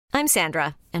I'm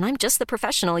Sandra, and I'm just the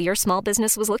professional your small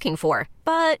business was looking for.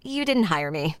 But you didn't hire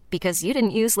me because you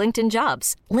didn't use LinkedIn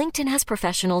Jobs. LinkedIn has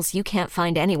professionals you can't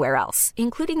find anywhere else,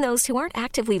 including those who aren't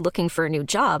actively looking for a new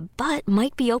job, but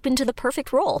might be open to the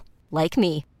perfect role, like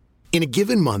me. In a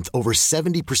given month, over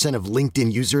 70% of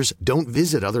LinkedIn users don't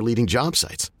visit other leading job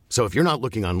sites. So if you're not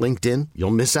looking on LinkedIn,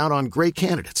 you'll miss out on great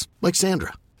candidates like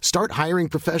Sandra. Start hiring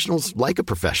professionals like a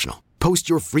professional. Post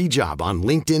your free job on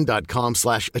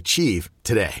linkedin.com/achieve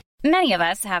today. Many of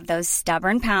us have those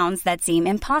stubborn pounds that seem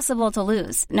impossible to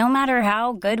lose, no matter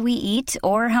how good we eat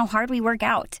or how hard we work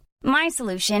out. My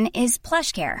solution is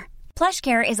PlushCare.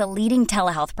 PlushCare is a leading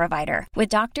telehealth provider with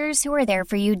doctors who are there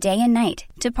for you day and night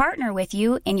to partner with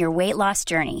you in your weight loss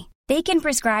journey. They can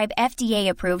prescribe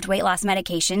FDA-approved weight loss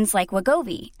medications like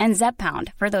Wegovy and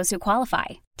Zepbound for those who qualify.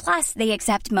 Plus, they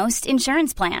accept most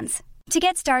insurance plans. To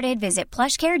get started, visit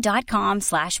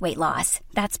plushcare.com/weightloss.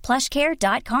 That's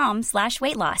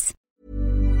plushcare.com/weightloss.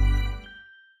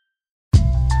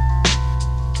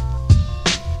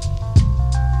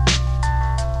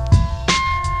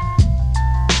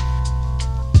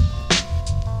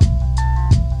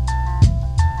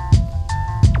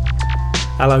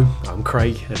 Hello, I'm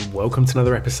Craig, and welcome to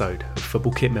another episode of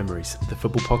Football Kit Memories, the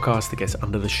football podcast that gets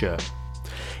under the shirt.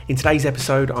 In today's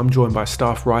episode, I'm joined by a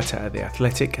staff writer at The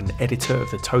Athletic and editor of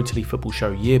the Totally Football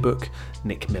Show yearbook,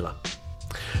 Nick Miller.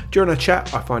 During our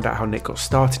chat, I find out how Nick got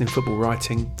started in football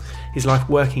writing, his life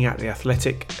working at The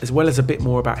Athletic, as well as a bit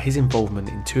more about his involvement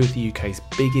in two of the UK's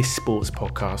biggest sports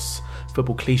podcasts,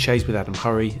 Football Clichés with Adam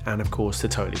Hurrey and, of course, the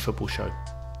Totally Football Show.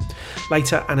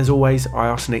 Later, and as always, I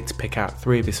asked Nick to pick out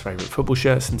three of his favourite football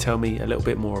shirts and tell me a little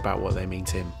bit more about what they mean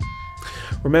to him.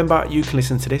 Remember, you can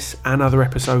listen to this and other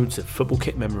episodes of Football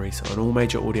Kit Memories on all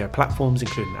major audio platforms,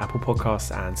 including Apple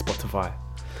Podcasts and Spotify.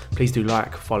 Please do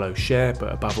like, follow, share,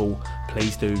 but above all,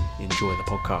 please do enjoy the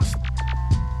podcast.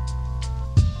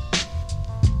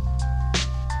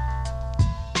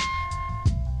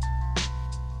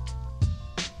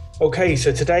 Okay,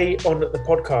 so today on the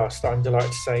podcast, I'm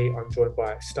delighted to say I'm joined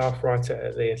by a staff writer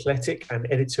at The Athletic and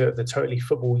editor of the Totally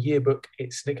Football yearbook.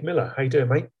 It's Nick Miller. How you doing,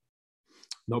 mate?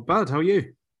 Not bad. How are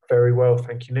you? Very well,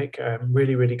 thank you, Nick. I'm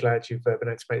really, really glad you've been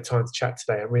able to make time to chat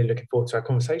today. I'm really looking forward to our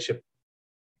conversation.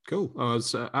 Cool.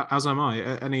 As am I.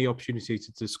 Any opportunity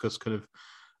to discuss kind of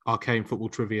arcane football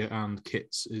trivia and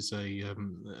kits is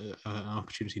an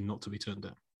opportunity not to be turned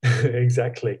down.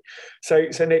 Exactly. So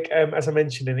Nick, as I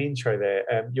mentioned in the intro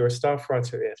there, you're a staff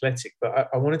writer at The Athletic, but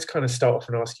I wanted to kind of start off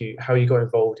and ask you how you got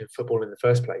involved in football in the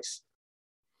first place.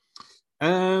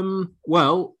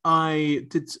 Well, I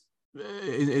did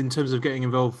in terms of getting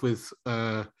involved with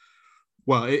in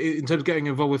terms of getting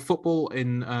involved with football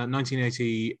in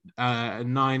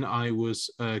 1989, I was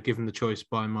given the choice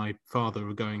by my father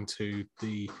of going to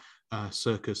the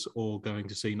circus or going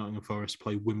to see Nottingham Forest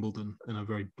play Wimbledon in a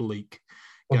very bleak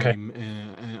game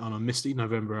on a misty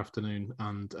November afternoon,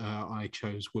 and I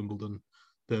chose Wimbledon,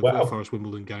 the Forest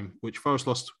Wimbledon game, which Forest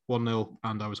lost 1-0,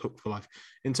 and I was hooked for life.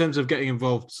 In terms of getting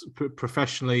involved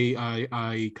professionally,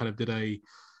 I kind of did I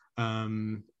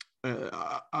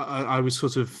was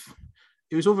sort of,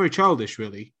 it was all very childish,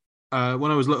 really.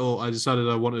 When I was little, I decided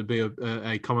I wanted to be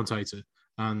a commentator,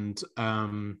 and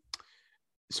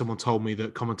someone told me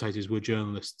that commentators were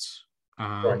journalists,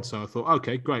 and so I thought,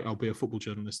 okay, great, I'll be a football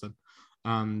journalist then.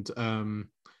 And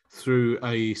through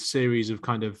a series of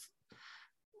kind of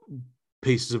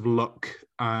pieces of luck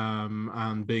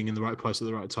and being in the right place at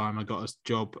the right time, I got a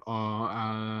job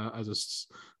as a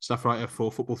staff writer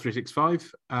for Football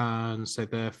 365 and stayed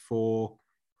there for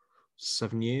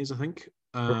 7 years, I think.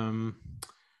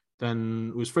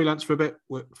 Then was freelance for a bit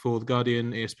for The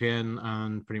Guardian, ESPN,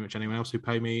 and pretty much anyone else who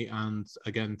pay me. And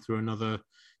again, through another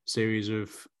series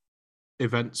of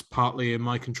events, partly in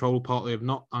my control, partly of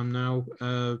not, I'm now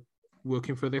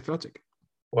working for The Athletic.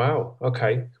 Wow.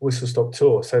 Okay. Whistle stop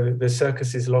tour. So the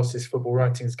circus is lost, is football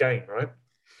writing's gain, right?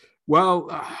 Well,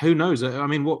 who knows? I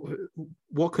mean,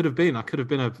 what could have been? I could have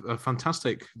been a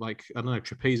fantastic,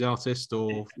 trapeze artist,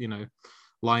 or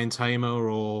lion tamer,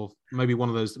 or maybe one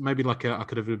of those. Maybe I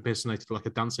could have impersonated like a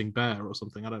dancing bear or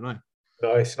something. I don't know.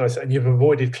 Nice. And you've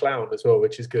avoided clown as well,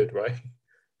 which is good, right?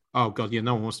 Oh God, yeah,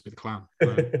 no one wants to be the clown.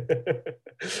 No.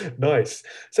 Nice.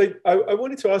 So I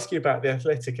wanted to ask you about The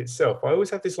Athletic itself. I always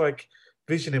have this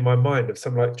vision in my mind of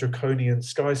some draconian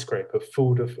skyscraper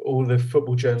full of all the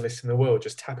football journalists in the world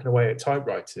just tapping away at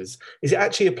typewriters. Is it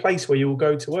actually a place where you all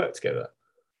go to work together?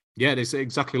 Yeah, it's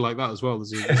exactly like that as well.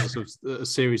 There's a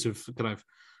series of kind of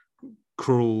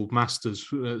cruel masters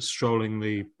strolling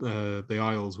the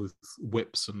aisles with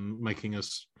whips and making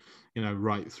us,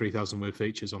 write 3,000 word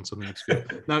features on something obscure.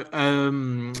 No,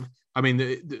 I mean,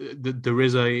 there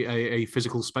is a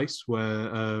physical space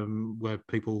where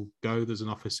people go. There's an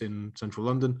office in central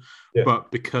London,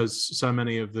 but because so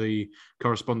many of the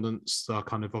correspondents are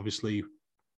kind of obviously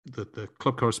the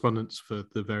club correspondents for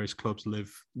the various clubs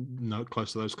live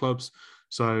close to those clubs.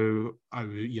 So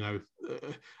a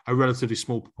relatively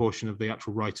small proportion of the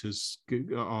actual writers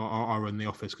are in the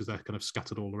office because they're kind of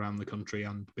scattered all around the country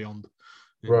and beyond.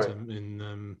 Right.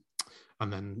 And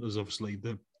then there's obviously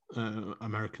the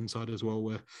American side as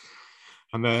well,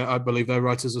 I believe their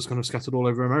writers are kind of scattered all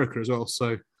over America as well.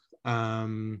 So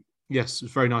yes,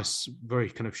 it's very nice, very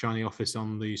kind of shiny office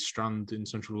on the Strand in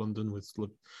central London with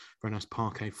very nice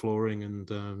parquet flooring, and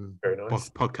very nice.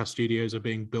 Podcast studios are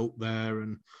being built there,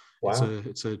 and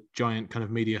it's a giant kind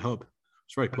of media hub.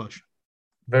 It's very plush.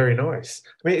 Very nice.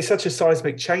 I mean, it's such a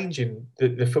seismic change in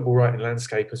the football writing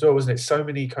landscape as well, wasn't it? So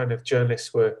many kind of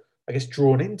journalists were, I guess,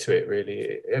 drawn into it,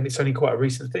 really. And it's only quite a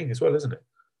recent thing as well, isn't it?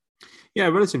 Yeah,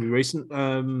 relatively recent.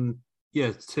 Two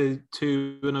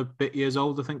and a bit years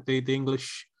old, I think, the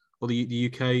English or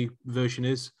the UK version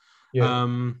is. Yeah.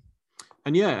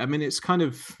 And yeah, I mean, it's kind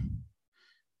of,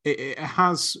 it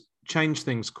has changed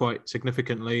things quite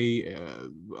significantly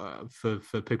for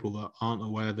people that aren't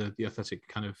aware that The Athletic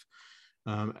kind of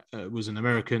is an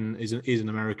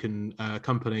American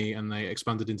company, and they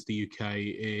expanded into the UK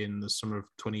in the summer of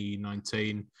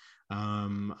 2019.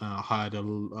 Hired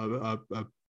a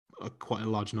quite a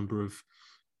large number of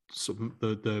sort of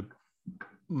the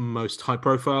most high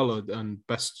profile and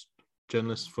best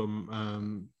journalists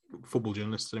from football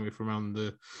journalists anyway from around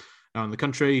the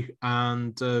country,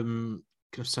 and kind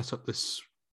of set up this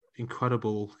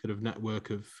incredible kind of network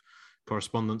of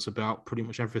correspondence about pretty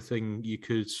much everything you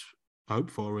could hope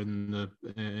for in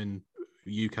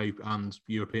UK and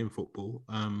European football.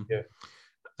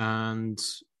 And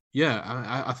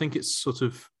yeah, I think it's sort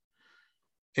of,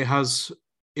 it has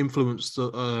influenced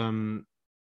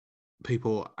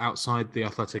people outside the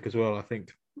Athletic as well. I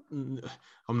think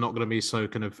I'm not going to be so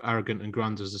kind of arrogant and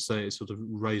grand as to say it sort of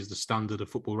raised the standard of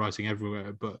football writing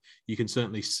everywhere, but you can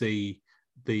certainly see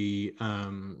the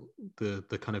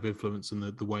kind of influence and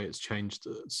the way it's changed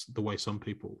the way some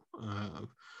people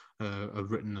have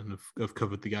written and have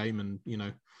covered the game. And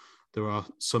there are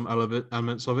some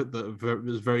elements of it that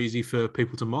is very easy for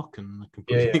people to mock, and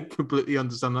completely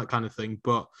understand that kind of thing.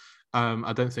 But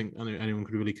I don't think anyone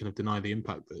could really kind of deny the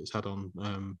impact that it's had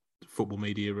on football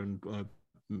media and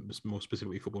more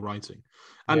specifically football writing.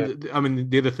 And I mean,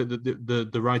 the other thing,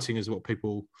 the writing is what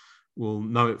people will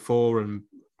know it for, and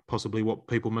possibly what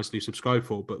people mostly subscribe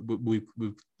for. But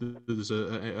there's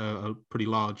a pretty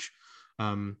large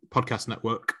podcast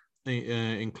network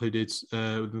included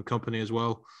within the company as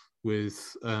well,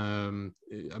 with the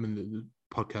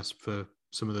podcast for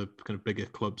some of the kind of bigger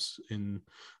clubs in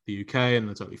the UK, and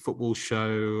the Totally Football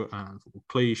Show and Football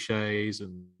Cliches,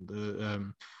 and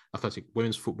the Athletic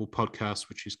Women's Football Podcast,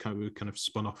 which is kind of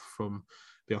spun off from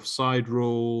the Offside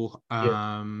Rule.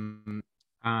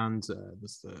 And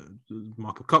there's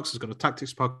Michael Cox has got a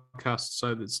tactics podcast.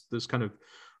 So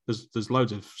there's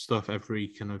loads of stuff every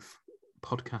kind of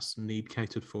podcast need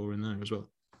catered for in there as well.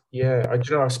 Yeah,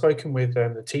 I've spoken with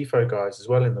the TIFO guys as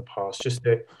well in the past. Just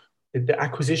the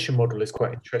acquisition model is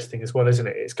quite interesting as well, isn't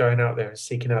it? It's going out there and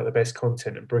seeking out the best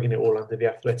content and bringing it all under the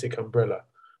Athletic umbrella,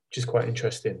 which is quite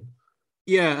interesting.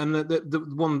 Yeah, and the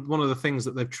one of the things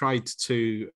that they've tried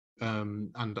to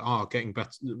and are getting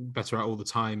better at all the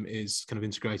time is kind of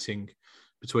integrating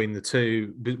between the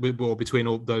two, or between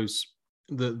all those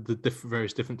the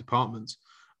various different departments.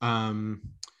 For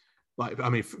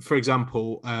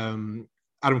example,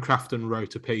 Adam Crafton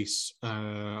wrote a piece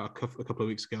a couple of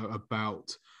weeks ago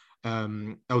about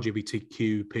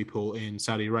LGBTQ people in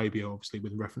Saudi Arabia, obviously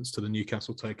with reference to the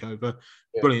Newcastle takeover.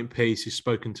 Yeah. Brilliant piece. He's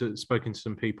spoken to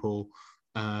some people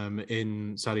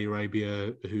in Saudi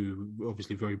Arabia who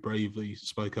obviously very bravely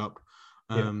spoke up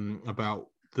about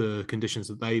the conditions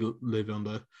that they live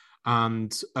under.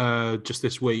 And just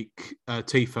this week,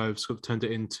 TIFO have sort of turned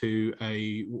it into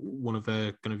one of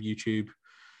their kind of YouTube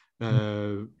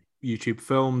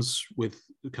films with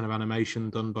kind of animation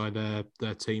done by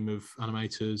their team of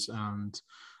animators and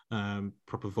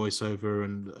proper voiceover,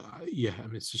 and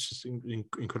it's just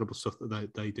incredible stuff that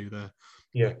they do there.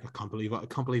 Yeah, I can't believe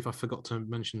I forgot to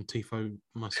mention TIFO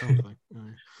myself.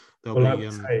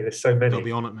 There's so many. They'll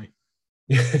be on at me.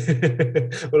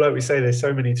 Well, like we say, there's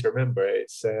so many to remember.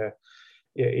 It's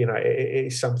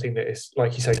it's something that is,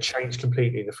 like you say, changed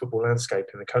completely the football landscape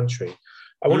in the country.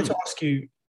 I wanted to ask you,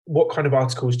 what kind of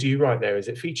articles do you write there? Is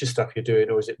it feature stuff you're doing,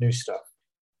 or is it new stuff?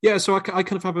 Yeah, so I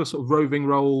kind of have a sort of roving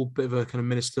role, bit of a kind of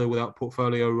minister without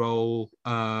portfolio role.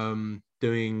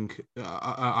 doing.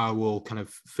 I will kind of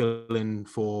fill in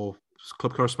for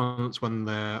club correspondents when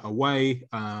they're away.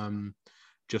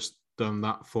 Just done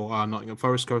that for our Nottingham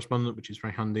Forest correspondent, which is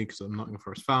very handy because I'm a Nottingham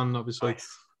Forest fan, obviously.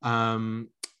 Nice. I've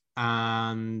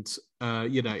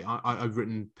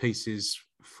written pieces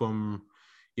from,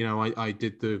 I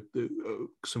did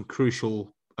some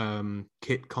crucial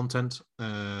kit content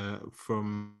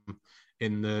from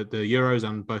in the Euros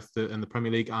and both in the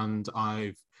Premier League, and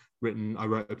I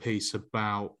wrote a piece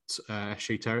about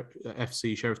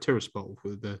FC Sheriff Tiraspol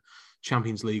with the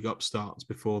Champions League upstarts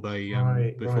before they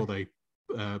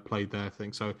played their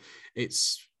thing. So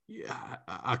it's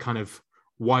a kind of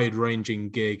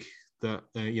wide-ranging gig that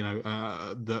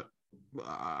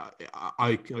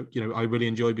I really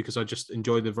enjoy, because I just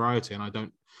enjoy the variety,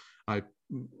 and I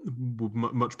would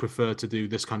much prefer to do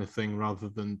this kind of thing rather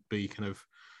than be kind of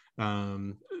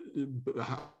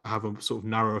have a sort of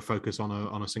narrower focus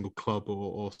on a single club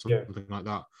or something like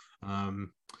that.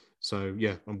 So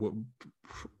yeah, I'm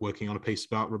working on a piece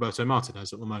about Roberto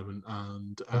Martinez at the moment,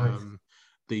 and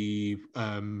the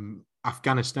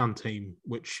Afghanistan team,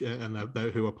 which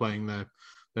who are playing their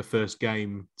first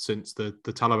game since the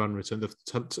Taliban returned.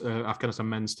 The Afghanistan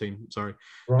men's team,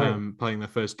 playing their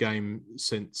first game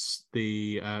since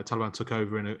the Taliban took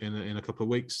over in a couple of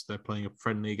weeks. They're playing a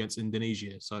friendly against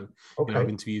Indonesia. So I've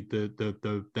interviewed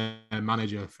their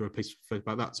manager for a piece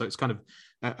about that. So it's kind of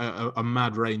a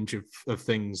mad range of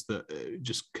things that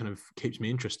just kind of keeps me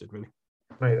interested, really.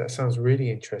 Mate, that sounds really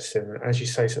interesting. As you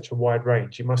say, such a wide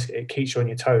range. It keeps you on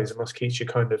your toes. It must keep you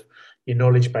kind of, your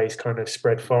knowledge base kind of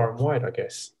spread far and wide, I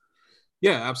guess.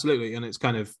 Yeah, absolutely. And it's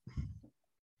kind of,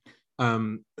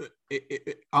 I'm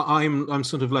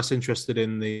sort of less interested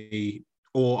in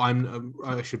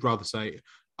I should rather say,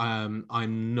 I'm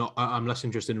less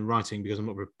interested in writing because I'm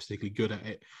not particularly good at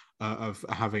it, of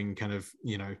having kind of,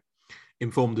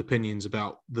 informed opinions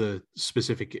about the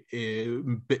specific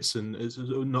bits and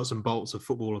nuts and bolts of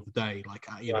football of the day. Like,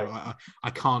 I'm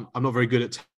not very good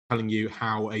at telling you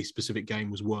how a specific game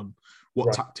was won,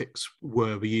 what tactics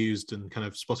were used, and kind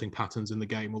of spotting patterns in the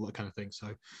game, all that kind of thing.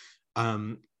 So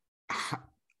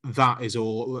that is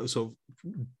all sort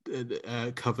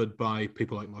of covered by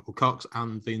people like Michael Cox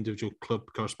and the individual club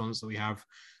correspondents that we have,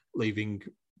 leaving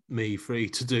me free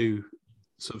to do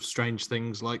sort of strange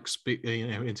things like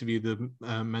interview the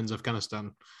men's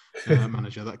Afghanistan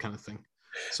manager, that kind of thing.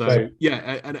 So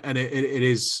and it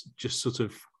is just sort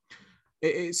of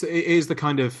it is the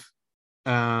kind of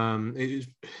it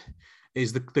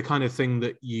is the kind of thing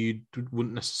that you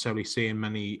wouldn't necessarily see in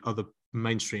many other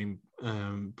mainstream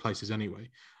places anyway.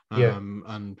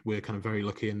 And we're kind of very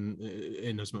lucky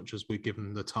in as much as we're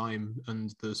given the time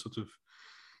and the sort of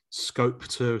scope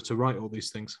to write all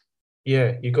these things.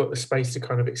 Yeah, you got the space to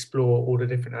kind of explore all the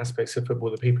different aspects of football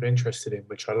that people are interested in,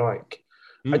 which I like.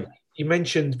 You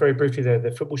mentioned very briefly there the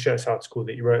Football Shirts article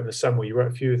that you wrote in the summer. You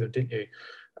wrote a few of them, didn't you?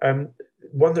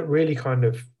 One that really kind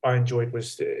of I enjoyed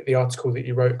was the article that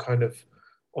you wrote kind of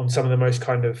on some of the most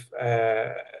kind of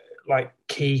like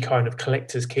key kind of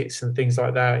collector's kits and things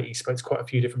like that. You spoke to quite a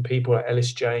few different people, like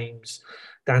Ellis James,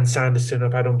 Dan Sanderson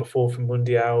I've had on before from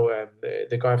Mundial, and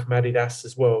the guy from Adidas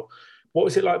as well. What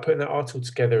was it like putting that article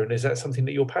together, and is that something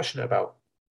that you're passionate about?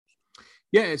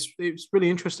 Yeah, it's really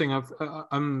interesting.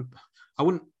 I'm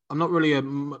not really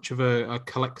much of a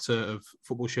collector of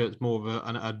football shirts, more of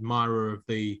an admirer of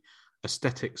the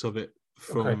aesthetics of it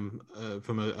from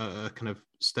a kind of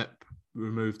step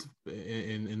removed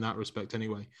in that respect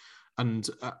anyway. And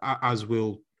as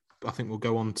I think we'll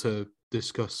go on to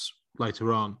discuss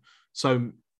later on,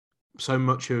 so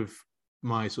much of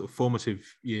my sort of formative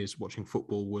years watching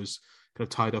football was kind of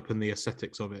tied up in the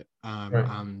aesthetics of it.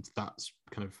 And that's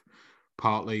kind of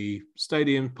partly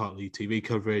stadium, partly TV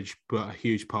coverage, but a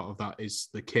huge part of that is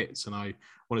the kits. And I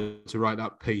wanted to write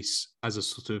that piece as a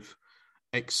sort of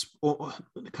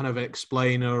kind of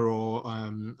explainer, or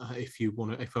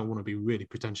if I want to be really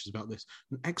pretentious about this,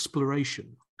 an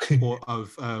exploration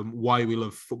of why we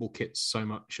love football kits so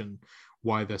much and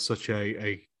why they're such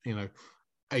a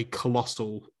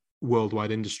colossal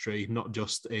worldwide industry, not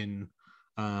just in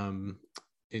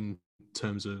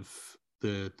terms of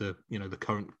the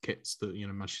current kits, that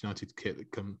Manchester United kit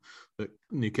the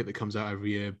new kit that comes out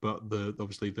every year, but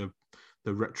obviously the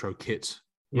retro kit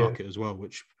market as well,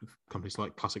 which companies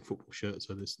like Classic Football Shirts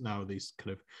are now these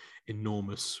kind of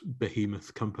enormous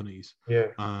behemoth companies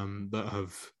that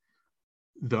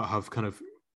have kind of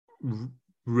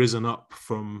risen up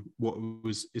from what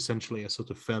was essentially a sort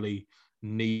of fairly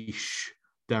niche,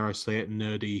 dare I say it,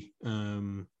 nerdy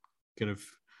kind of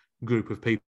group of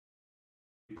people,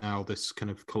 now this kind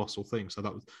of colossal thing. So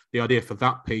that was the idea for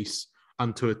that piece,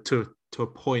 and to to a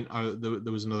point,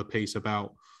 there was another piece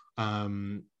about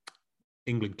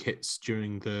England kits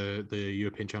during the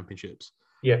European Championships.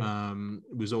 Yeah.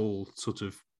 It was all sort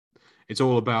of, it's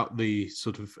all about the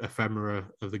sort of ephemera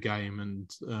of the game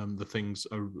and the things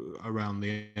around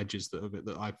the edges of it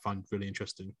that I find really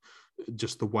interesting.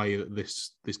 Just the way that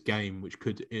this game, which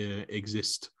could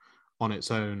exist on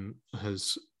its own,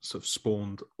 has sort of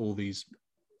spawned all these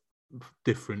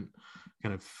different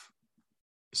kind of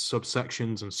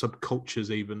subsections and subcultures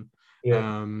even.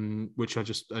 Yeah. Which I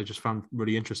just found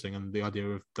really interesting, and the idea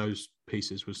of those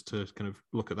pieces was to kind of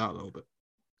look at that a little bit.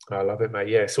 I love it, mate.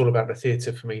 Yeah, it's all about the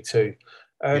theatre for me too.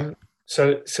 Yeah.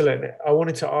 So look, I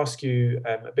wanted to ask you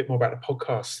a bit more about the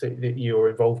podcast that you're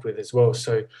involved with as well.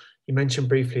 So you mentioned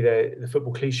briefly the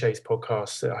Football Cliches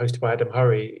podcast hosted by Adam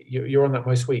Hurrey. You're on that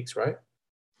most weeks, right?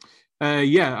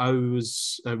 Yeah, I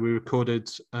was. We recorded.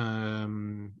 Well,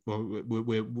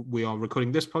 we are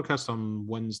recording this podcast on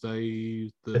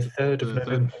Wednesday, the 3rd of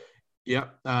November. Yeah,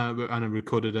 and I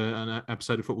recorded an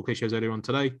episode of Football Cliches earlier on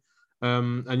today.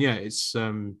 And yeah, it's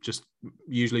just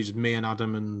usually just me and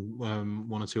Adam and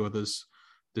one or two others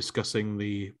discussing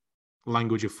the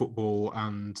language of football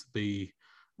and the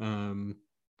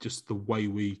just the way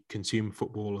we consume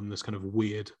football and this kind of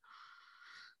weird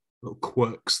little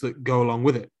quirks that go along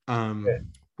with it,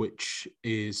 which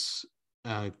is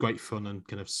great fun and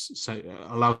kind of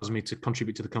allows me to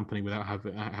contribute to the company without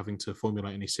having to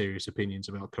formulate any serious opinions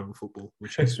about current football,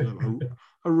 which is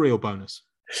a real bonus.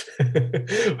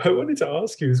 I wanted to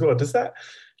ask you as well, does that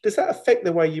affect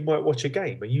the way you might watch a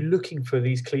game? Are you looking for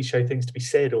these cliche things to be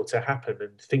said or to happen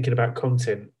and thinking about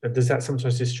content? And does that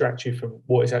sometimes distract you from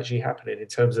what is actually happening in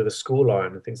terms of the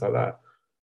scoreline and things like that?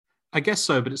 I guess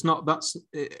so, but it's not.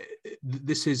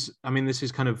 This is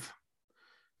kind of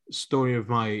story of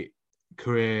my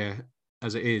career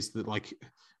as it is, that like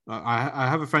I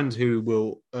have a friend who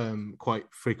will quite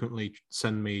frequently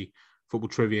send me football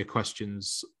trivia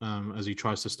questions as he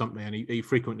tries to stump me, and he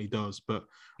frequently does. But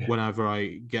whenever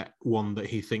I get one that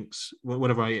he thinks,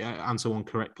 whenever I answer one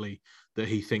correctly that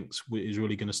he thinks is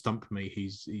really going to stump me,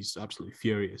 he's absolutely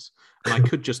furious. And I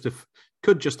could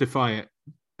justify it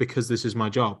because this is my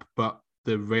job, but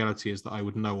the reality is that I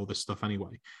would know all this stuff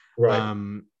anyway.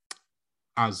 Right.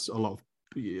 As a lot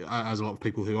of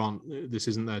people who aren't, this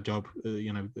isn't their job,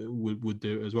 would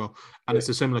do it as well. And it's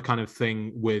a similar kind of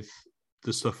thing with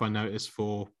the stuff I notice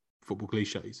for Football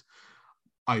Cliches.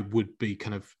 I would be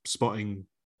kind of spotting.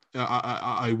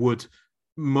 I would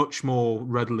much more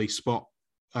readily spot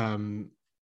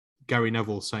Gary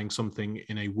Neville saying something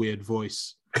in a weird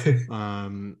voice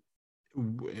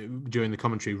during the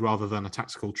commentary rather than a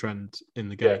tactical trend in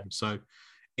the game. So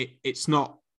it's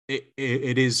not.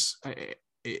 It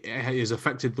has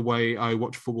affected the way I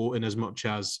watch football in as much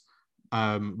as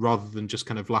rather than just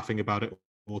kind of laughing about it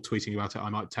or tweeting about it, I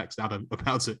might text Adam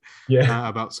about it,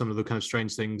 about some of the kind of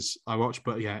strange things I watch.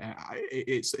 But yeah,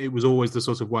 it was always the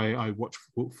sort of way I watch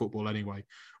football anyway,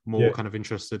 more kind of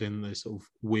interested in the sort of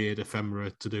weird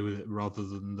ephemera to do with it rather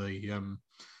than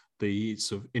the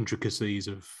sort of intricacies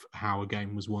of how a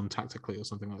game was won tactically or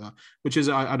something like that. Which is,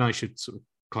 and I should sort of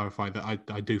clarify that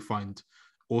I do find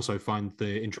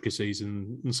the intricacies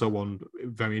and so on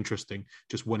very interesting,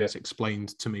 just when it's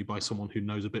explained to me by someone who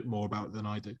knows a bit more about it than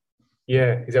I do.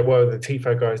 Yeah, well, the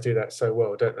TIFO guys do that so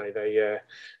well, don't they? They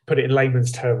put it in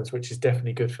layman's terms, which is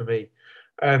definitely good for me.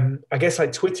 I guess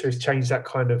like Twitter has changed that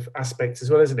kind of aspect as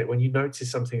well, isn't it? When you notice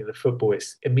something in the football,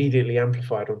 it's immediately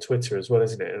amplified on Twitter as well,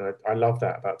 isn't it? And I love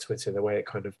that about Twitter, the way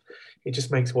it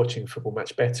just makes watching a football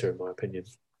match better, in my opinion.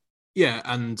 Yeah,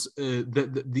 and there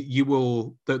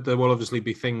will obviously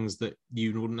be things that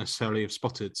you wouldn't necessarily have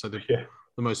spotted. So the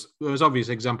most obvious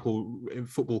example in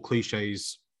Football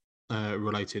Cliches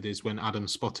related is when Adam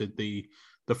spotted the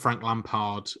Frank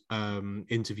Lampard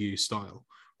interview style,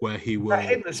 where he will. Is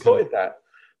that him that spotted that?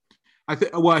 I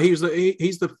think. Well, he's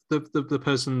the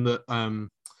person that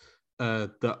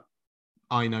that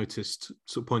I noticed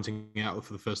sort of pointing out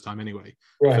for the first time anyway.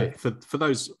 Right. For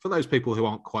those people who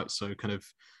aren't quite so kind of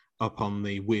up on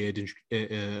the weird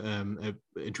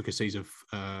intricacies of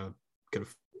kind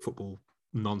of football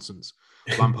nonsense,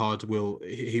 Lampard will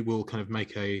kind of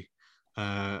make a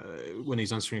when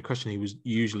he's answering a question, he was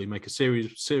usually make a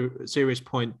serious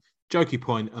point, jokey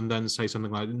point, and then say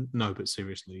something like, "No, but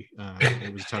seriously,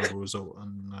 it was a terrible result,"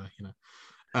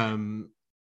 and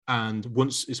and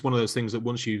once it's one of those things that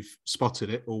once you've spotted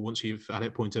it or once you've had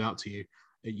it pointed out to you,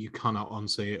 you cannot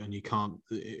unsee it, and you can't.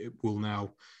 It will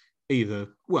now either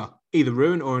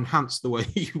ruin or enhance the way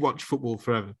you watch football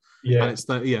forever. Yeah, and it's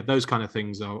those kind of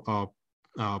things are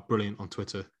brilliant on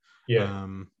Twitter. Yeah.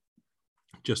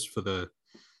 Just for the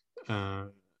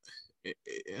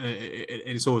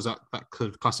it's always that kind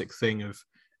of classic thing of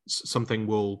something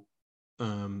will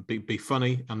be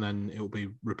funny, and then it will be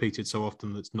repeated so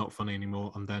often that it's not funny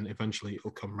anymore, and then eventually it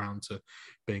will come around to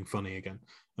being funny again.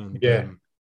 And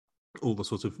all the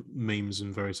sort of memes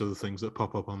and various other things that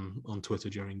pop up on Twitter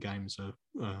during games are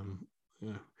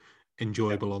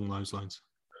enjoyable along those lines.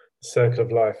 Circle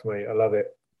of life, mate. I love it.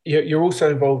 You're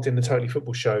also involved in the Totally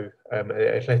Football show at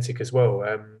Athletic as well.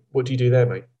 What do you do there,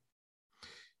 mate?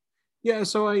 Yeah,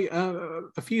 so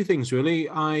a few things really.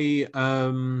 I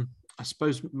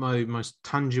suppose my most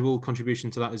tangible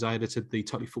contribution to that is I edited the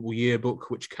Totally Football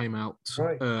Yearbook, which came out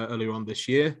earlier on this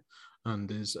year, and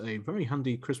is a very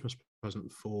handy Christmas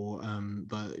present for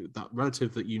that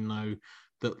relative that you know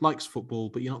that likes football,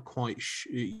 but you're not quite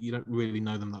you don't really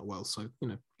know them that well. So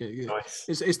nice.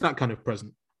 It's that kind of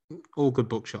present. All good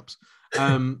bookshops.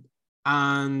 And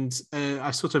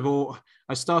I started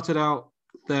out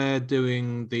there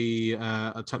doing the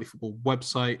Totally Football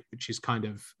website, which is kind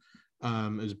of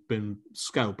has been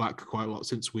scaled back quite a lot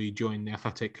since we joined the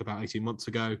Athletic about 18 months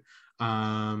ago.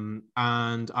 And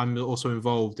I'm also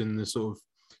involved in the sort of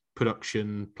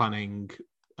production planning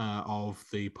of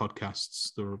the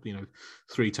podcasts. There are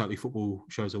 3 Totally Football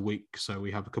shows a week, so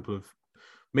we have a couple of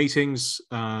meetings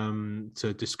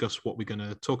to discuss what we're going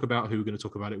to talk about, who we're going to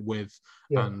talk about it with,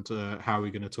 and how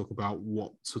we're going to talk about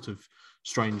what sort of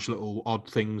strange little odd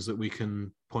things that we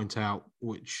can point out,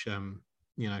 which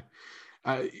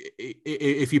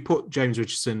if you put James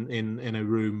Richardson in a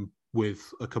room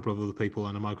with a couple of other people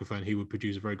and a microphone, he would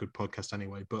produce a very good podcast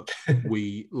anyway. But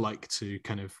we like to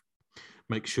kind of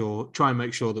try and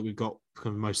make sure that we've got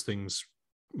kind of most things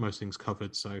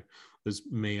covered. So there's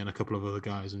me and a couple of other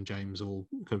guys, and James all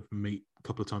kind of meet a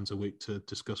couple of times a week to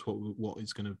discuss what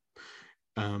is going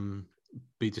to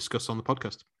be discussed on the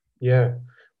podcast. Yeah.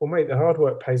 Well, mate, the hard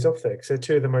work pays off there, because they're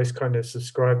 2 of the most kind of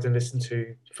subscribed and listened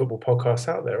to football podcasts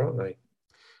out there, aren't they?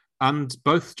 And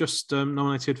both just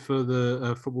nominated for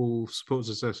the Football Supporters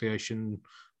Association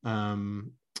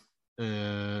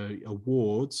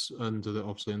awards under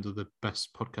the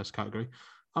best podcast category.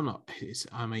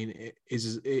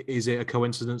 Is it a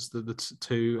coincidence that the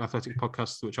 2 Athletic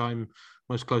podcasts which I'm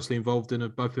most closely involved in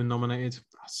have both been nominated?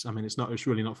 It's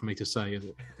really not for me to say, is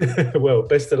it? Well,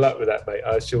 best of luck with that, mate.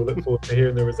 I shall look forward to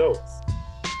hearing the results.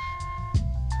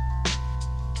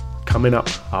 Coming up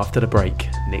after the break,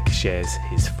 Nick shares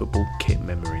his football kit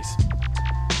memories.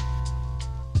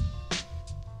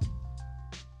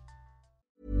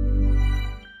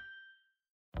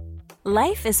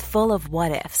 Life is full of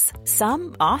what-ifs.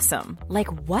 Some awesome,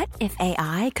 like what if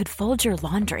AI could fold your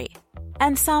laundry?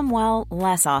 And some, well,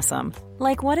 less awesome,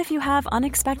 like what if you have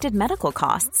unexpected medical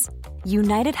costs?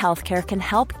 United Healthcare can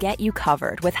help get you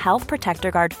covered with Health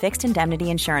Protector Guard fixed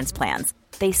indemnity insurance plans.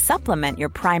 They supplement your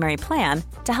primary plan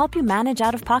to help you manage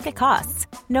out-of-pocket costs.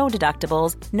 No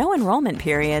deductibles, no enrollment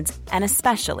periods, and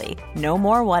especially no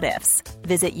more what-ifs.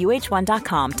 Visit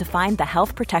uh1.com to find the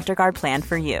Health Protector Guard plan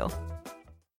for you.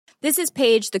 This is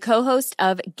Paige, the co-host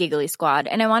of Giggly Squad,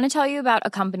 and I want to tell you about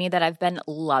a company that I've been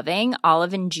loving,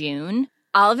 Olive & June.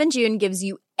 Olive & June gives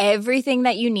you everything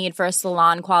that you need for a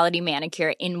salon-quality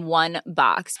manicure in one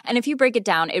box. And if you break it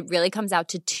down, it really comes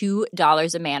out to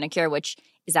 $2 a manicure, which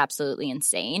is absolutely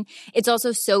insane. It's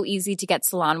also so easy to get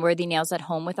salon-worthy nails at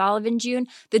home with Olive & June.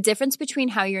 The difference between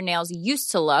how your nails used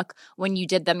to look when you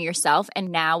did them yourself and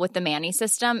now with the Mani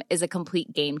system is a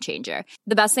complete game changer.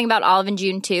 The best thing about Olive &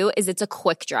 June, too, is it's a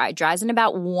quick dry. Dries in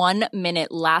about 1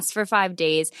 minute, lasts for 5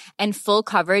 days, and full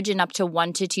coverage in up to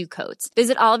 1 to 2 coats.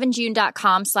 Visit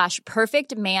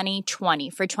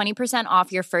oliveandjune.com/perfectmani20 for 20%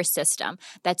 off your first system.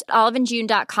 That's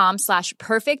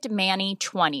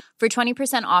oliveandjune.com/perfectmani20 for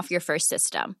 20% off your first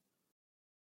system.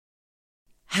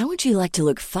 How would you like to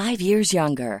look 5 years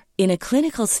younger? In a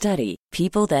clinical study,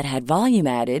 people that had volume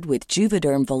added with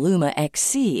Juvederm Voluma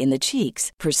XC in the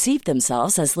cheeks perceived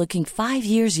themselves as looking 5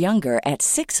 years younger at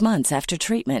 6 months after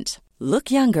treatment.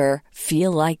 Look younger,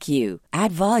 feel like you.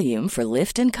 Add volume for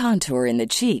lift and contour in the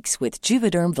cheeks with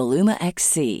Juvederm Voluma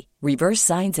XC. Reverse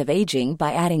signs of aging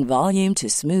by adding volume to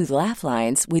smooth laugh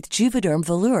lines with Juvederm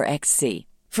Volure XC.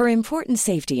 For important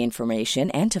safety information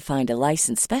and to find a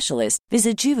licensed specialist,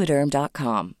 visit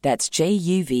Juvederm.com. That's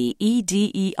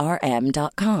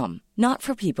JUVEDERM.com. Not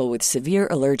for people with severe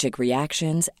allergic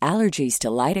reactions, allergies to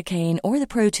lidocaine, or the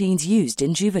proteins used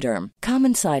in Juvederm.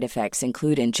 Common side effects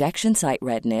include injection site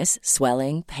redness,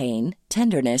 swelling, pain,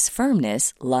 tenderness,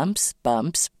 firmness, lumps,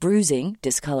 bumps, bruising,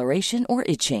 discoloration, or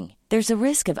itching. There's a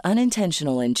risk of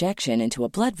unintentional injection into a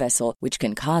blood vessel, which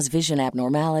can cause vision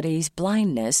abnormalities,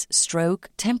 blindness, stroke,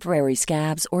 temporary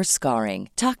scabs, or scarring.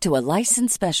 Talk to a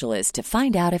licensed specialist to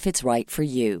find out if it's right for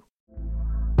you.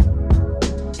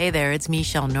 Hey there, it's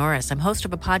Michelle Norris. I'm host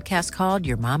of a podcast called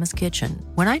Your Mama's Kitchen.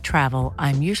 When I travel,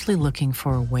 I'm usually looking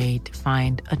for a way to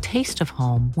find a taste of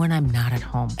home when I'm not at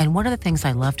home. And one of the things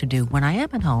I love to do when I am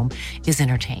at home is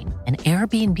entertain. And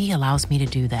Airbnb allows me to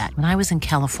do that. When I was in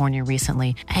California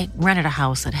recently, I rented a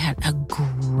house that had a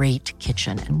great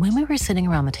kitchen. And when we were sitting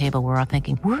around the table, we were all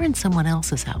thinking, we're in someone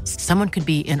else's house. Someone could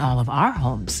be in all of our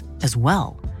homes as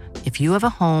well. If you have a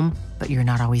home, but you're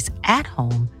not always at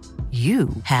home, you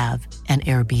have an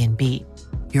Airbnb.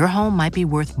 Your home might be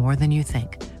worth more than you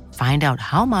think. Find out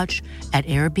how much at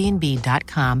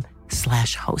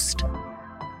airbnb.com/host.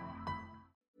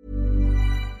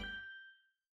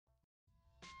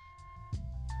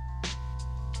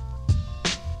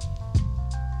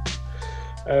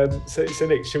 So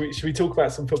Nick, should we talk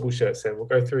about some football shirts then? We'll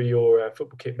go through your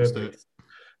football kit memories.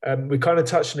 We kind of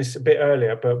touched on this a bit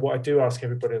earlier, but what I do ask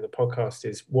everybody on the podcast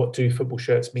is, what do football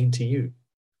shirts mean to you?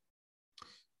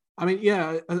 I mean,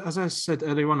 yeah, as I said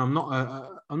earlier on,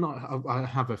 I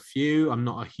have a few. I'm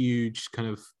not a huge kind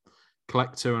of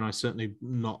collector, and I certainly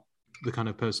not the kind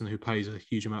of person who pays a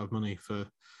huge amount of money for,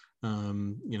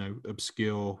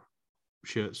 obscure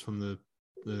shirts from the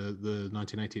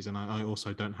 1980s. And I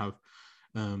also don't have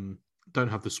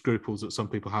the scruples that some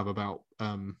people have about,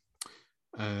 how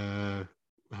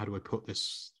do I put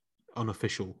this,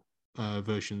 unofficial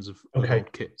versions of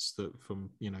old kits that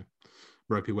from,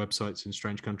 ropey websites in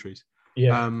strange countries.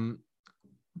 Yeah.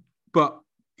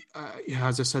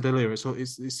 As I said earlier,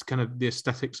 it's kind of the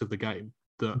aesthetics of the game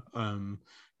that,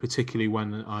 particularly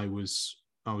when I was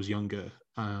younger,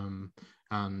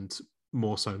 and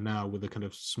more so now with a kind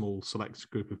of small select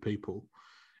group of people,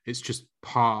 it's just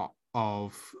part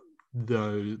of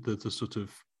the sort of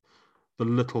the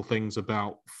little things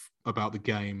about the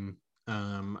game,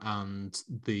 and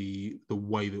the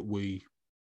way that we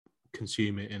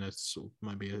consume it in a sort of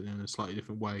maybe in a slightly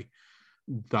different way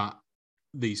that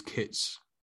these kits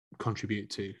contribute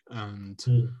to. And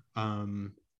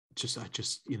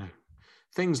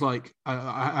things like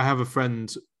I have a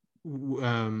friend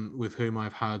with whom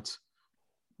I've had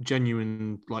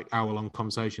genuine hour-long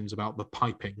conversations about the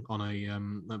piping on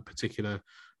a particular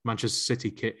Manchester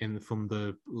City kit from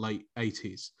the late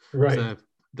 80s. Right. So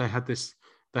they had this,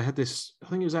 I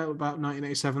think it was out about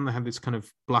 1987. They had this kind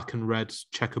of black and red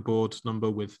checkerboard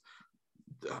number with,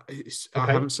 I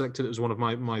haven't selected it as one of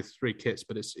my three kits,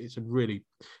 but it's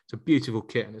a beautiful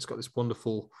kit, and it's got this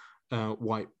wonderful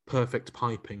white perfect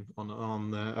piping on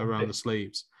around the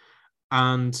sleeves.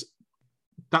 And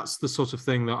that's the sort of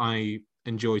thing that I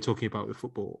enjoy talking about with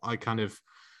football. I kind of,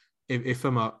 if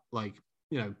I'm at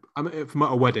if I'm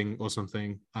at a wedding or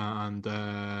something, and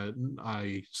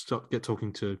I get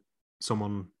talking to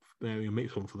someone, you meet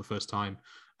someone for the first time,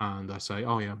 and I say,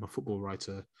 "Oh yeah, I'm a football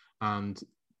writer," and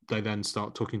they then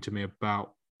start talking to me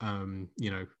about,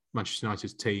 Manchester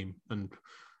United's team and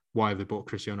why they bought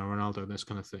Cristiano Ronaldo and this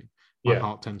kind of thing. My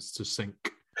heart tends to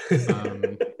sink,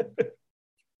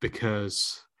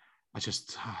 because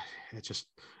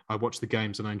I watch the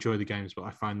games and I enjoy the games, but I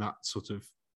find that sort of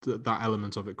that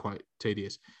element of it quite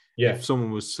tedious. Yeah. If someone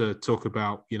was to talk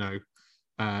about,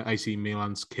 AC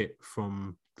Milan's kit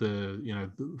from the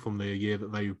year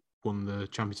that they won the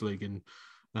Champions League in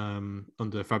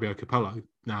under Fabio Capello,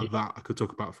 that I could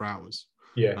talk about for hours.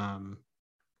 Yeah.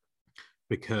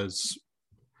 Because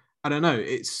I don't know,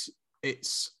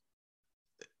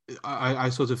 I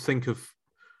sort of think of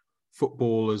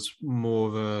football as more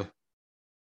of a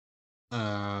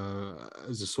I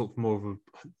was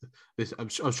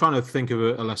trying to think of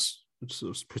a less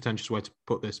sort of pretentious way to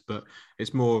put this, but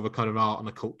it's more of a kind of art and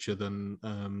a culture than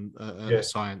a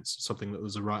science, something that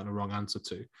there's a right and a wrong answer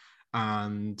to.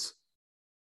 And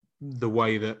the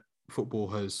way that football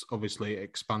has obviously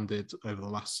expanded over the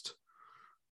last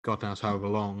God knows however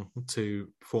long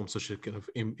to form such a kind of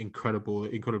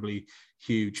incredibly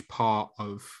huge part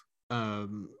of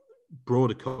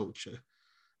broader culture,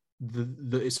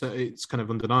 it's kind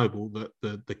of undeniable that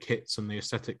the kits and the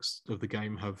aesthetics of the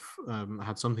game have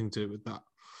had something to do with that.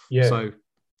 Yeah. So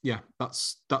yeah,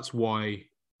 that's why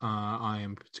I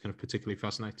am kind of particularly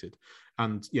fascinated.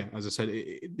 And yeah, as I said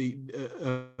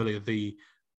earlier, the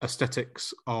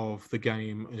aesthetics of the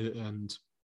game and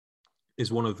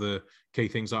is one of the key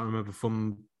things I remember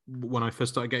from when I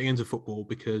first started getting into football,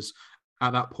 because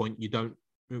at that point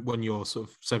when you're sort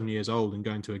of 7 years old and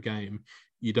going to a game,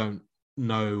 you don't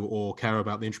know or care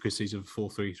about the intricacies of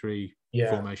 4-3-3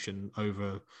 formation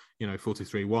over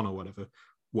 4-2-3-1 or whatever.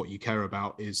 What you care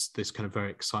about is this kind of very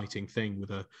exciting thing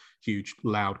with a huge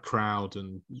loud crowd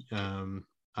and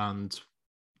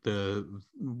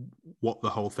what the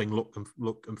whole thing look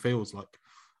and feels like,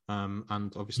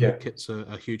 and obviously the kit's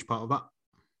a huge part of that.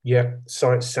 Yeah,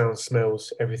 sights, sounds,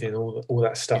 smells, everything, all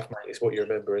that stuff, Yeah, mate, is what you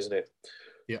remember, isn't it?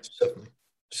 yeah, So, definitely.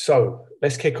 so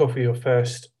let's kick off with your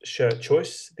first shirt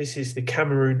choice. This is the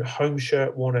Cameroon home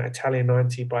shirt worn at Italia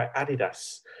 90 by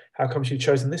Adidas. How comes you've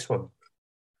chosen this one?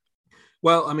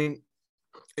 Well, I mean,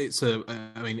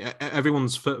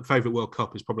 everyone's favorite World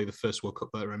Cup is probably the first World Cup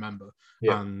that I remember,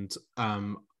 Yeah, and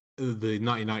the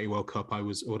 1990 World Cup, I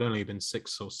would only have been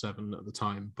 6 or 7 at the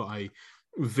time, but I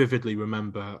vividly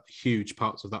remember huge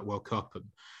parts of that World Cup. And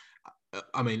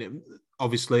I mean,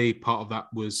 obviously, part of that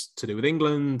was to do with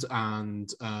England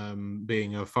and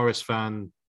being a Forest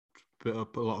fan, but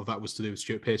a lot of that was to do with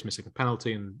Stuart Pearce missing a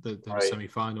penalty in the right.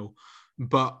 semi-final.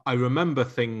 But I remember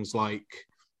things like,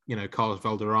 Carlos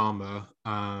Valderrama,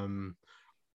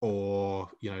 or,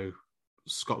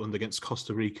 Scotland against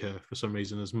Costa Rica for some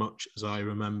reason, as much as I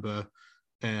remember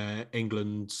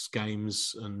England's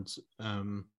games.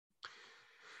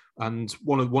 And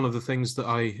one of the things that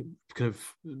I kind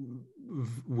of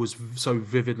was so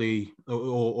vividly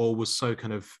or was so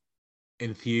kind of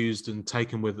enthused and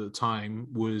taken with at the time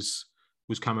was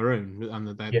Cameroon and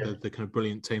the kind of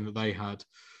brilliant team that they had.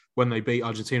 When they beat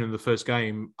Argentina in the first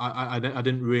game, I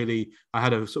didn't really. I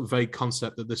had a sort of vague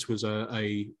concept that this was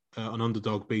an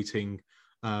underdog beating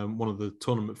one of the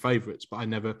tournament favourites, but I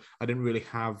didn't really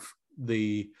have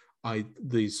the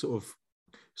sort of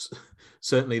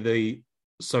certainly the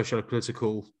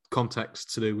socio-political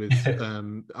context to do with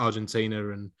Argentina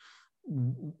and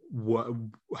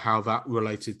how that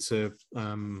related to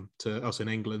us in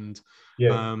England.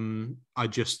 Yeah. I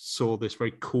just saw this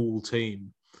very cool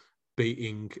team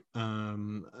beating.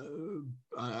 I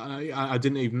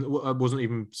wasn't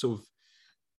even sort of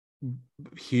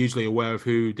hugely aware of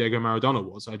who Diego Maradona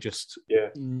was. I just,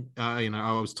 I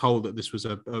was told that this was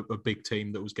a big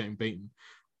team that was getting beaten,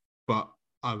 but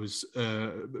I was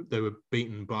they were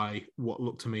beaten by what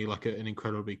looked to me like an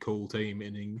incredibly cool team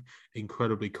in an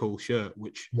incredibly cool shirt,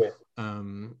 which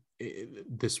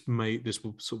this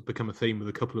will sort of become a theme with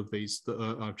a couple of these that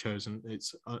I've chosen.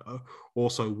 It's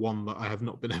also one that I have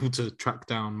not been able to track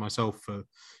down myself for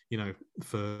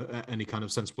any kind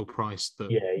of sensible price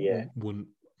that wouldn't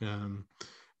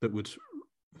that would,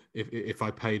 if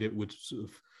I paid it, would sort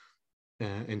of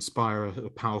inspire a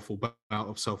powerful bout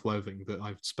of self-loathing that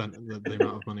I've spent that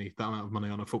amount of money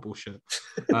on a football shirt.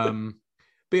 But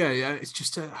yeah, it's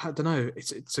just I don't know.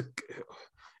 It's a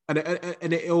and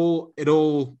it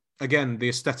all again, the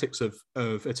aesthetics of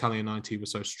Italia 90 were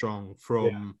so strong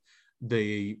from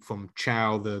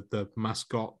Chow, the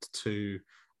mascot, to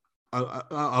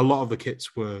a lot of the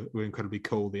kits were incredibly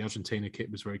cool. The Argentina kit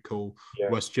was very cool.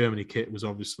 West Germany kit was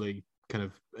obviously kind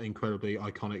of incredibly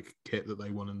iconic kit that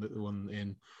they won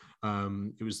in.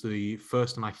 It was the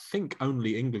first and I think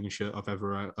only England shirt I've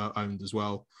ever owned as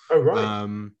well. Oh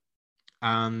right.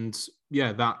 And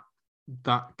yeah, that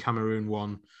Cameroon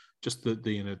one, just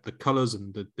the colours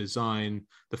and the design,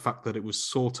 the fact that it was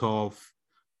sort of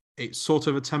a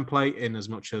template in as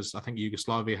much as I think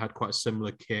Yugoslavia had quite a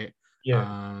similar kit.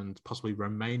 And possibly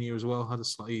Romania as well had a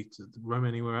slightly.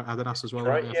 Romania were Adidas as well,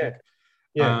 right? I think.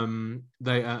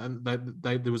 They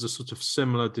there was a sort of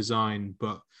similar design,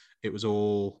 but it was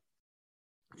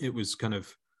kind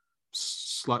of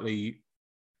slightly.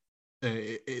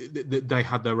 They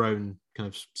had their own kind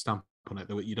of stamp on it.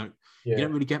 You don't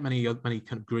really get many kind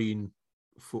of green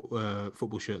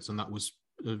football shirts, and that was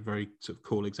a very sort of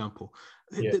cool example.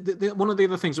 One of the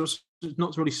other things that was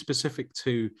not really specific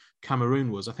to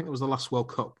Cameroon was, I think it was the last World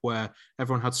Cup where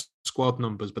everyone had squad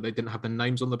numbers, but they didn't have their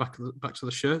names on the backs of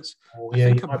the shirts.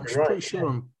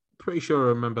 I'm pretty sure I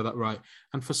remember that right.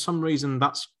 And for some reason,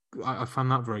 I found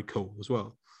that very cool as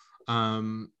well. I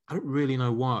don't really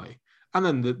know why. And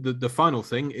then the final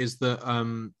thing is that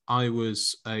I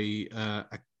was a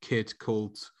kid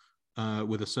called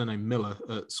with a surname Miller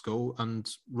at school, and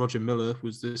Roger Miller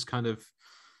was this kind of,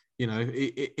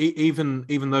 even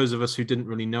those of us who didn't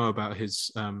really know about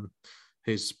his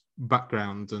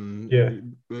background and know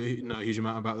a huge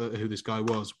amount about who this guy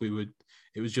was,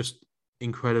 it was just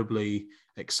incredibly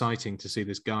exciting to see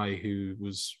this guy who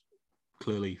was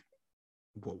clearly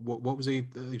what was he?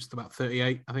 He was about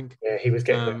 38, I think. Yeah, he was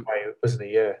getting that way, wasn't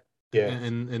he? Yeah.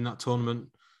 In that tournament,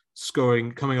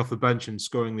 coming off the bench and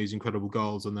scoring these incredible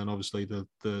goals, and then obviously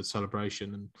the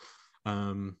celebration,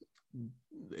 and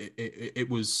it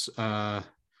was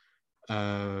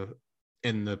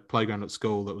in the playground at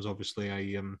school. That was obviously a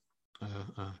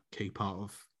key part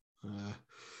of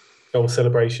goal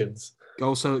celebrations,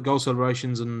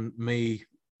 and me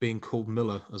being called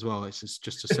Miller as well. It's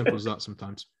just as simple as that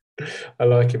sometimes. I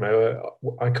like him.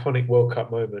 Iconic World Cup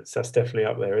moments. That's definitely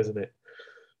up there, isn't it?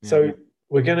 Yeah. So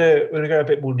We're gonna go a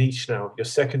bit more niche now. Your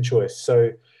second choice.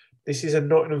 So this is a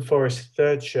Nottingham Forest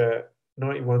third shirt,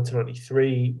 91 to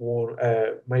 93, worn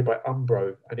made by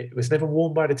Umbro, and it was never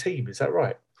worn by the team. Is that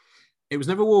right? It was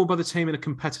never worn by the team in a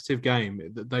competitive game.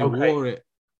 They wore it.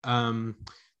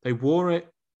 They wore it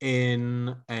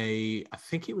in I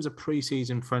think it was a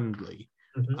pre-season friendly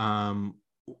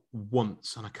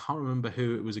once, and I can't remember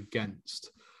who it was against.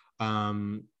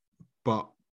 But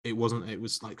it wasn't. It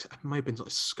was like, it might have been like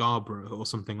Scarborough or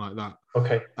something like that.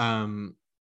 Okay.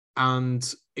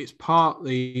 And it's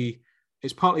partly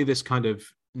this kind of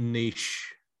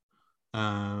niche,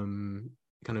 kind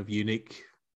of unique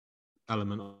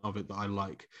element of it that I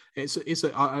like. It's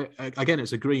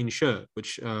a green shirt,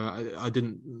 which I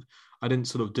didn't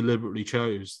sort of deliberately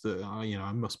chose that.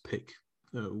 I must pick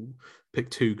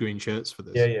two green shirts for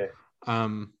this. Yeah.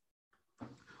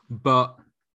 But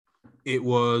it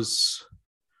was.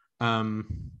 There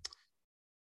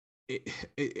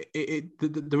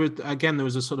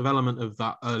was a sort of element of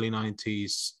that early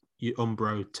 90s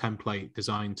Umbro template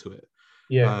design to it.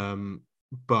 Yeah.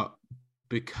 But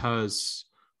because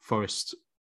Forest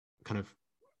kind of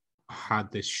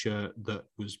had this shirt that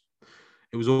was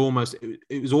almost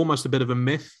a bit of a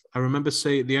myth. I remember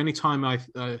seeing the only time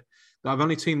I've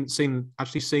only seen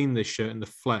this shirt in the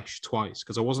flesh twice,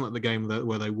 because I wasn't at the game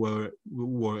where they wore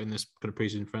it in this kind of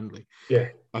pre-season friendly. Yeah,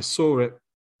 I saw it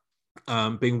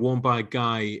being worn by a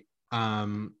guy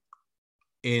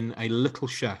in a Little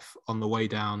Chef on the way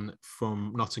down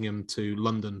from Nottingham to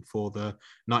London for the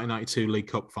 1992 League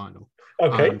Cup final.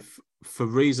 Okay. For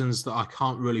reasons that I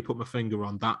can't really put my finger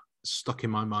on, that stuck in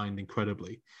my mind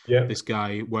incredibly. Yeah. This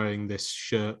guy wearing this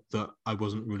shirt that I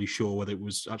wasn't really sure whether it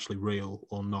was actually real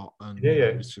or not. And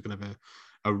it was kind of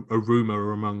a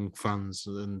rumor among fans,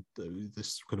 and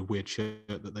this kind of weird shirt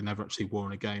that they never actually wore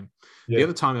in a game. Yeah. The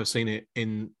other time I've seen it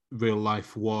in real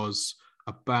life was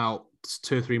about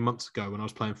 2 or 3 months ago when I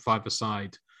was playing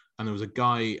five-a-side, and there was a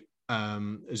guy,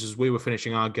 as we were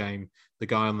finishing our game, the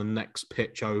guy on the next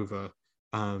pitch over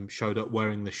showed up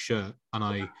wearing this shirt, and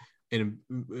I, in a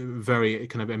very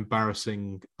kind of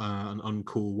embarrassing and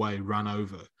uncool way, ran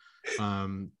over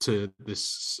to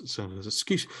this. So,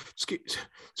 excuse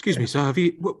me, sir.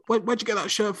 Where'd you get that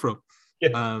shirt from?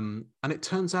 Yeah. And it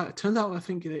turned out I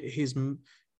think his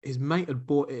mate had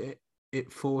bought it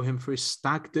for him for his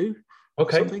stag do.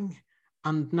 Okay. Or something.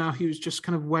 And now he was just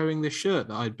kind of wearing this shirt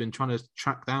that I'd been trying to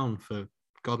track down for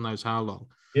God knows how long.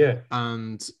 Yeah.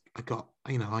 And I got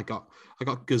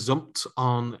gazumped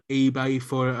on eBay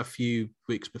for it a few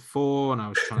weeks before, and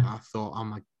I thought, oh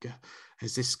my God,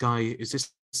 is this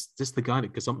the guy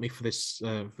that gazumped me for this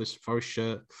Forest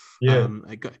shirt? Yeah.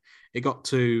 It got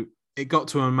to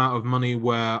an amount of money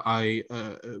where I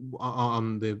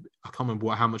can't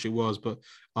remember how much it was, but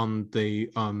on the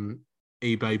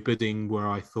eBay bidding, where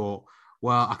I thought,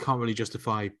 well, I can't really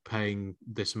justify paying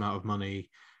this amount of money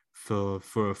for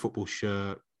a football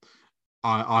shirt.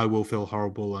 I will feel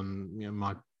horrible, and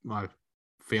my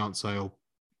fiance will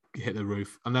hit the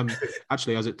roof. And then,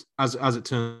 actually, as it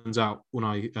turns out, when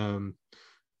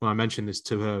I mentioned this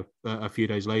to her a few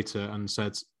days later and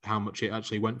said how much it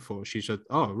actually went for, she said,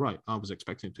 "Oh, right, I was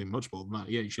expecting it to be much more than that.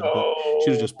 Yeah, you should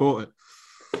have just bought it."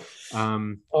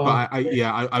 But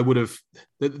I would have.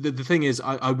 The thing is,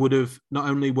 I would have, not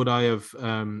only would I have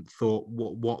thought,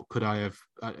 what could I have,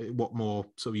 what more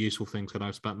sort of useful things could I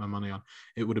have spent my money on?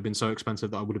 It would have been so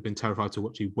expensive that I would have been terrified to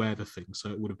actually wear the thing.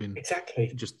 So it would have been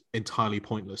just entirely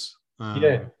pointless.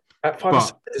 At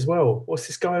 5 as well. What's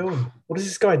this guy on? What does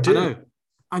this guy do?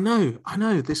 I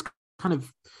know. This kind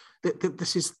of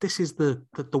this is the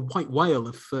white whale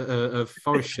of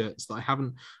Forest shirts that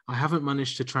I haven't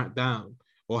managed to track down.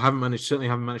 Or certainly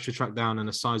haven't managed to track down in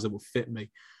a size that will fit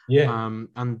me. Yeah.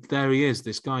 And there he is,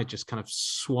 this guy just kind of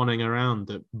swanning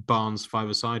around at Barnes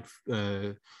five-a-side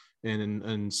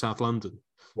in South London.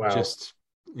 Wow. Just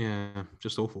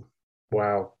awful.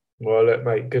 Wow. Well, look,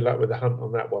 mate, good luck with the hunt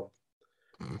on that one.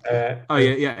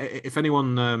 If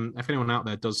anyone out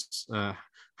there does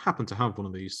happen to have one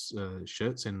of these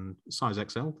shirts in size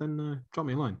XL, then drop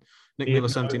me a line. Nick Miller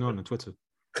 79 on Twitter.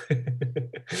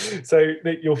 So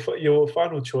your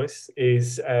final choice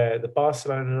is the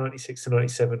Barcelona 96 to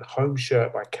 97 home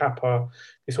shirt by Kappa.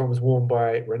 This one was worn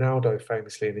by Ronaldo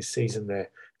famously in his season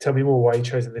there. Tell me more why you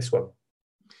chosen this one.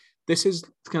 This is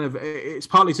kind of, it's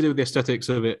partly to do with the aesthetics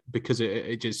of it, because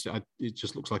it just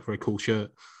looks like a very cool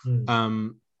shirt.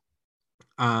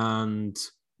 And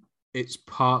it's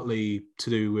partly to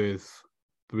do with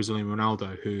Brazilian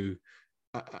Ronaldo, who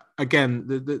again,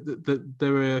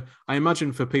 there are, I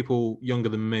imagine for people younger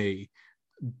than me,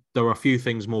 there are a few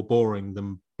things more boring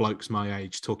than blokes my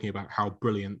age talking about how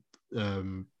brilliant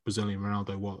Brazilian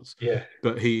Ronaldo was. Yeah,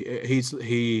 but he's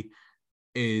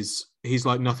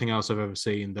like nothing else I've ever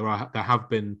seen. There have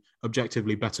been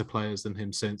objectively better players than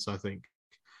him since, I think.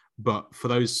 But for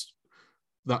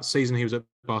that season he was at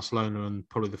Barcelona and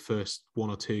probably the first 1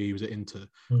 or 2 he was at Inter,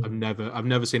 I've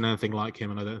never seen anything like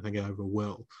him, and I don't think I ever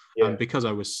will. Yeah. And because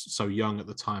I was so young at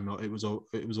the time, it was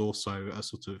also a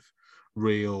sort of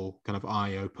real kind of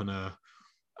eye opener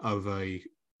of a,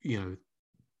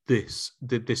 this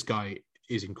guy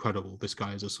is incredible. This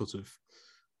guy is a sort of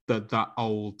that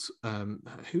old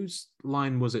whose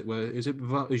line was it? Where is it?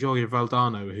 Jorge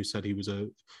Valdano, who said he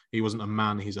wasn't a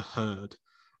man, he's a herd.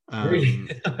 Really?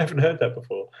 I haven't heard that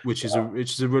before. Which is a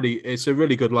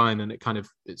really good line, and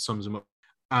it sums him up.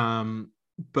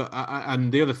 But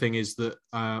and the other thing is that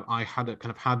I had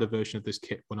a version of this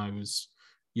kit when I was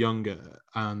younger,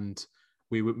 and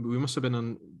we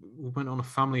went on a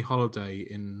family holiday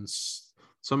in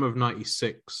summer of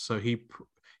 '96. So he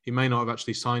may not have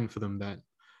actually signed for them then.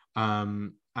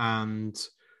 And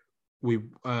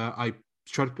I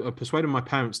persuaded my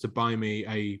parents to buy me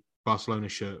a Barcelona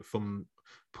shirt from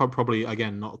probably,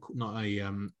 again, not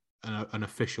an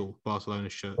official Barcelona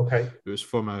shirt. Okay. It was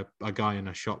from a guy in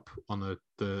a shop on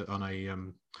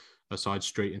a side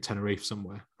street in Tenerife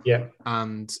somewhere. Yeah.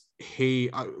 And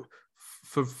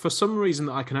for some reason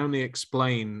that I can only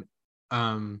explain,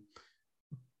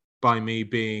 by me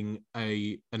being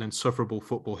an insufferable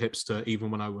football hipster,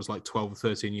 even when I was like 12 or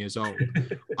 13 years old,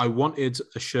 I wanted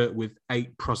a shirt with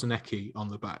 8 Prosinecki on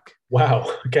the back.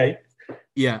 Wow. Okay.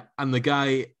 Yeah. And the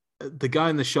guy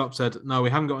in the shop said, no,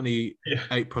 we haven't got any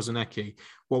 8 Prosinecki.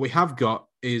 What we have got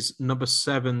is number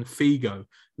 7 Figo.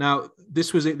 Now,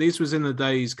 this was in the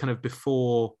days kind of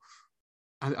before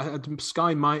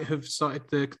Sky might have started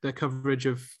their coverage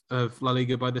of La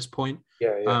Liga by this point.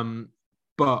 Yeah.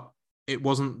 But it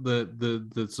wasn't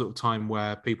the sort of time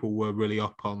where people were really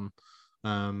up on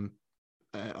kind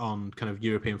of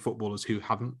European footballers who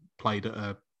hadn't played at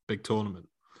a big tournament.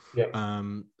 Yeah.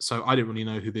 So I didn't really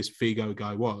know who this Figo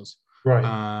guy was.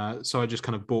 Right. So I just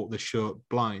kind of bought this shirt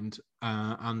blind,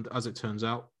 and as it turns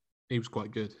out, he was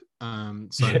quite good.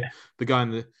 The guy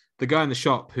in the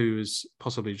shop who was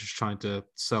possibly just trying to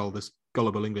sell this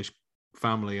gullible English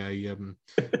family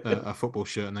a football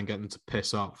shirt and then get them to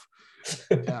piss off.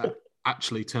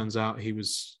 Actually, turns out he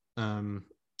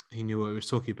knew what he was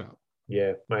talking about.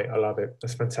 Yeah, mate, I love it.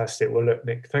 That's fantastic. Well, look,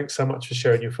 Nick, thanks so much for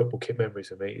sharing your football kit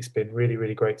memories with me. It's been really,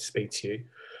 really great to speak to you.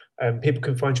 People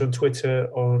can find you on Twitter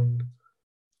on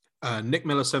Nick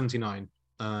Miller 79,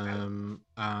 and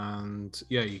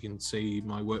yeah, you can see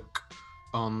my work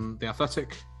on The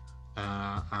Athletic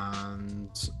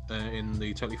and in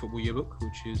the Totally Football Yearbook,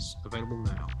 which is available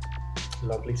now.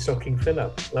 Lovely stocking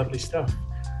filler. Lovely stuff.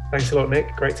 Thanks a lot,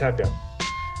 Nick. Great to have you.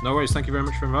 No worries. Thank you very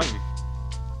much for inviting me.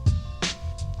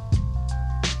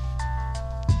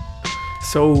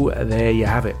 So there you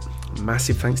have it.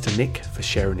 Massive thanks to Nick for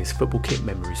sharing his football kit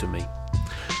memories with me.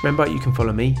 Remember, you can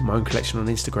follow me, my own collection, on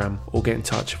Instagram, or get in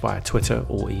touch via Twitter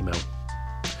or email.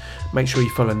 Make sure you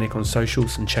follow Nick on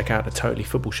socials and check out the Totally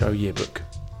Football Show yearbook.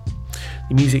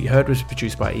 The music you heard was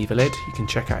produced by Eva Led. You can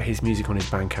check out his music on his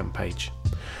Bandcamp page.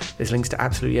 There's links to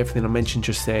absolutely everything I mentioned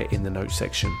just there in the notes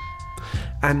section.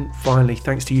 And finally,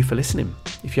 thanks to you for listening.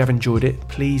 If you have enjoyed it,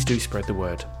 please do spread the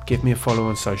word. Give me a follow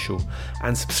on social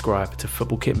and subscribe to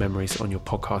Football Kit Memories on your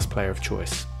podcast player of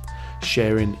choice.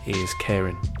 Sharing is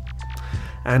caring.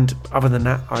 And other than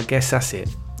that, I guess that's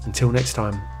it. Until next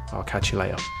time, I'll catch you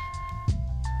later.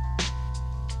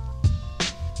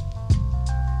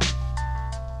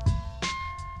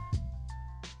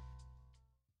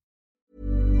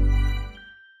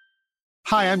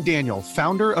 Hi, I'm Daniel,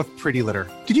 founder of Pretty Litter.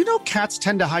 Did you know cats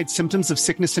tend to hide symptoms of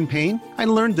sickness and pain? I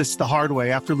learned this the hard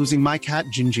way after losing my cat,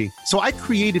 Gingy. So I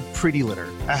created Pretty Litter,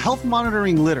 a health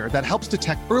monitoring litter that helps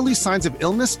detect early signs of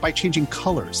illness by changing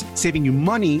colors, saving you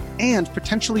money and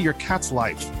potentially your cat's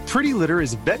life. Pretty Litter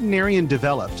is veterinarian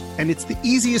developed, and it's the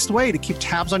easiest way to keep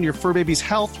tabs on your fur baby's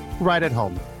health right at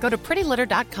home. Go to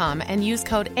prettylitter.com and use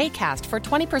code ACAST for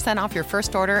 20% off your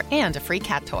first order and a free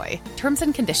cat toy. Terms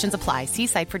and conditions apply. See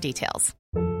site for details.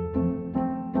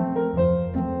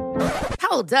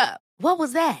 Hold up. What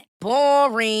was that?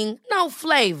 Boring. No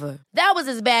flavor. That was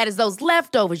as bad as those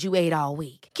leftovers you ate all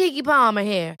week. Keke Palmer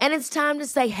here, and it's time to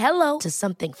say hello to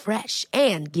something fresh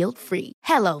and guilt-free.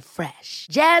 Hello Fresh.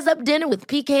 Jazz up dinner with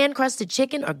pecan-crusted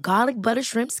chicken or garlic butter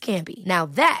shrimp scampi. Now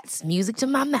that's music to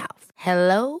my mouth.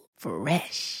 Hello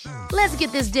Fresh. Let's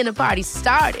get this dinner party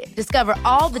started. Discover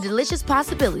all the delicious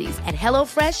possibilities at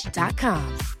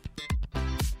HelloFresh.com.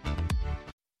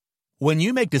 When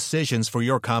you make decisions for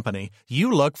your company,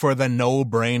 you look for the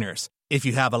no-brainers. If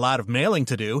you have a lot of mailing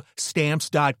to do,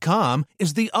 Stamps.com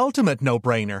is the ultimate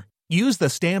no-brainer. Use the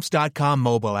Stamps.com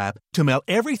mobile app to mail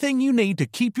everything you need to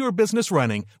keep your business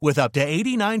running with up to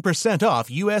 89% off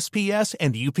USPS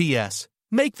and UPS.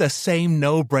 Make the same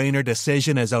no-brainer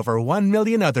decision as over 1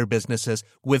 million other businesses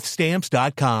with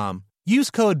Stamps.com.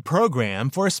 Use code PROGRAM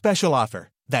for a special offer.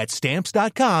 That's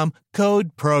Stamps.com,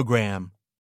 code PROGRAM.